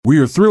We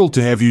are thrilled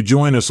to have you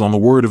join us on the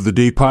Word of the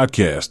Day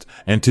podcast,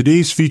 and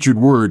today's featured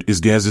word is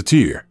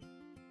Gazetteer.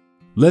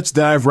 Let's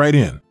dive right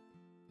in.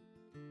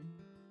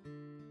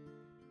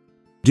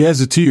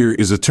 Gazetteer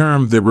is a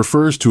term that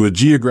refers to a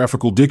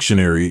geographical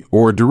dictionary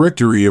or a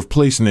directory of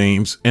place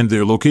names and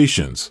their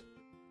locations.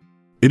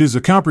 It is a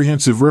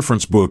comprehensive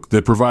reference book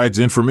that provides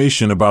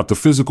information about the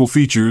physical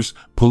features,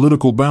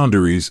 political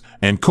boundaries,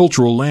 and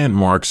cultural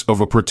landmarks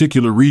of a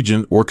particular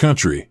region or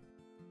country.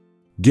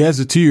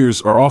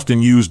 Gazetteers are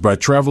often used by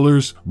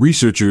travelers,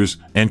 researchers,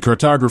 and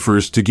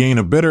cartographers to gain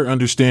a better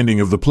understanding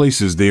of the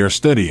places they are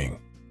studying.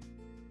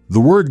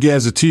 The word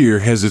gazetteer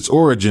has its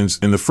origins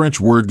in the French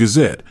word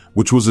gazette,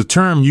 which was a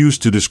term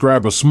used to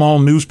describe a small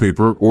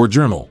newspaper or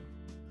journal.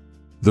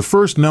 The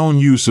first known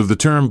use of the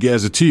term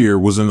gazetteer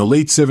was in the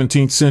late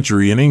 17th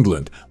century in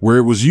England, where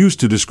it was used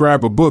to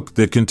describe a book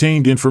that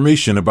contained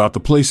information about the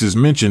places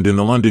mentioned in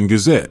the London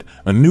Gazette,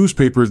 a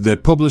newspaper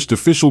that published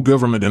official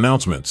government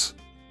announcements.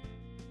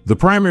 The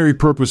primary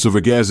purpose of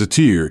a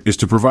gazetteer is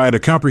to provide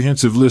a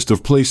comprehensive list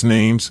of place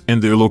names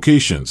and their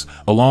locations,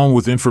 along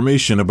with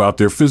information about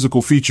their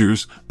physical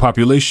features,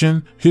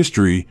 population,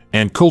 history,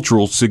 and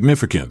cultural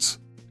significance.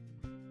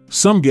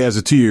 Some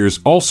gazetteers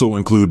also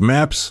include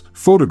maps,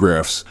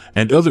 photographs,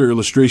 and other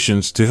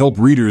illustrations to help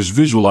readers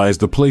visualize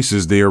the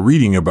places they are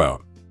reading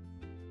about.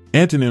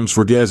 Antonyms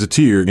for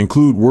gazetteer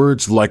include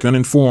words like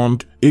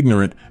uninformed,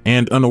 ignorant,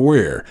 and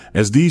unaware,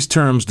 as these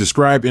terms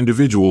describe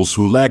individuals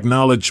who lack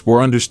knowledge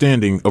or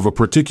understanding of a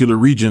particular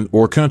region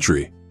or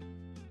country.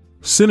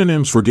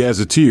 Synonyms for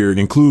gazetteer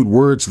include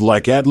words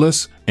like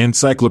atlas,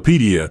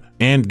 encyclopedia,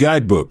 and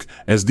guidebook,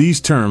 as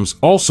these terms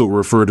also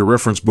refer to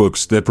reference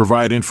books that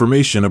provide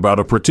information about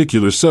a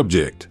particular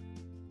subject.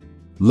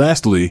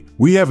 Lastly,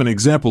 we have an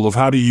example of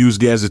how to use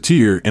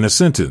gazetteer in a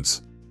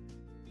sentence.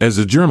 As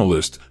a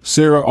journalist,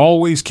 Sarah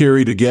always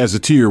carried a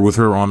gazetteer with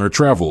her on her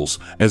travels,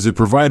 as it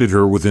provided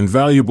her with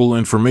invaluable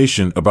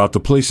information about the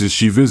places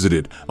she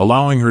visited,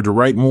 allowing her to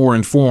write more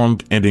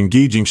informed and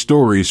engaging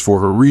stories for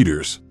her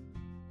readers.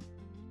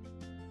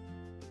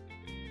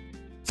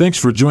 Thanks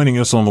for joining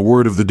us on the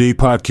Word of the Day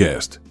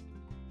podcast.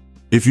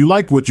 If you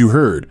liked what you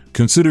heard,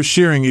 consider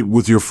sharing it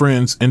with your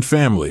friends and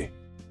family.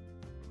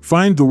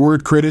 Find the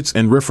word credits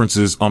and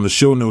references on the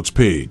show notes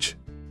page.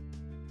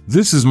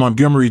 This is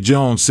Montgomery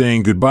Jones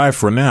saying goodbye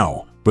for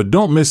now, but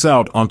don't miss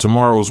out on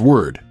tomorrow's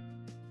word.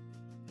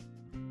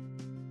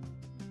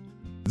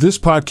 This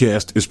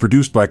podcast is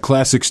produced by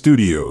Classic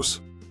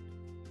Studios.